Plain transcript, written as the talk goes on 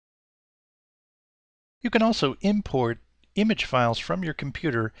You can also import image files from your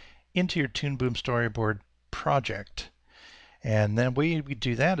computer into your Toon Boom Storyboard project. And the way we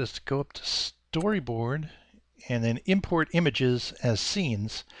do that is to go up to Storyboard and then import images as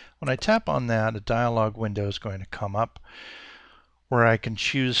scenes. When I tap on that, a dialog window is going to come up where I can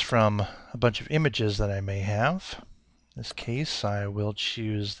choose from a bunch of images that I may have. In this case, I will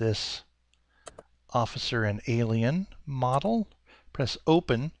choose this officer and alien model, press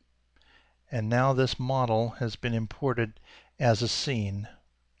open, and now this model has been imported as a scene.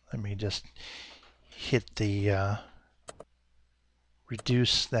 Let me just hit the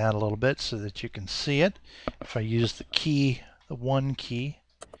reduce that a little bit so that you can see it. If I use the key, the 1 key,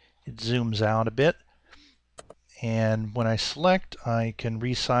 it zooms out a bit. And when I select, I can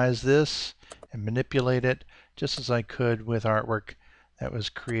resize this and manipulate it just as I could with artwork that was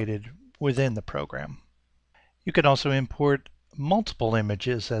created within the program. You can also import multiple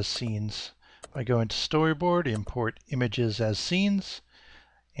images as scenes. I go into Storyboard, import images as scenes,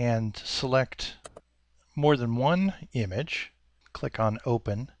 and select more than one image. Click on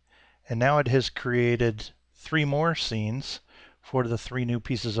Open, and now it has created 3 more scenes for the 3 new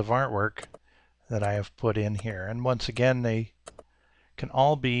pieces of artwork that I have put in here. And once again, they can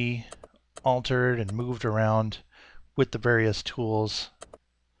all be altered and moved around with the various tools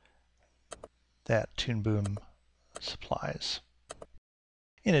that Toon Boom supplies.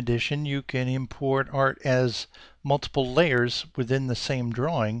 In addition, you can import art as multiple layers within the same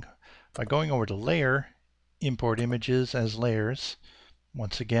drawing by going over to Layer, Import Images as Layers.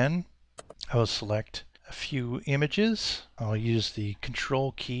 Once again, I will select a few images. I'll use the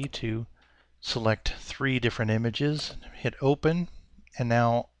Control key to select 3 different images, hit Open, and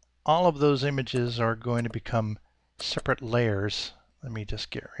now all of those images are going to become separate layers. Let me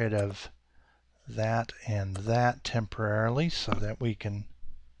just get rid of that and that temporarily so that we can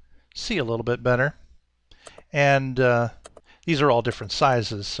see a little bit better. And these are all different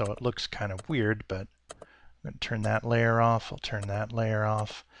sizes, so it looks kind of weird, but I'm going to turn that layer off. I'll turn that layer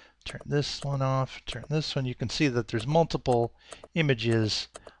off, turn this one off, turn this one. You can see that there's multiple images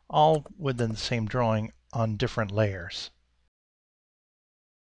all within the same drawing on different layers.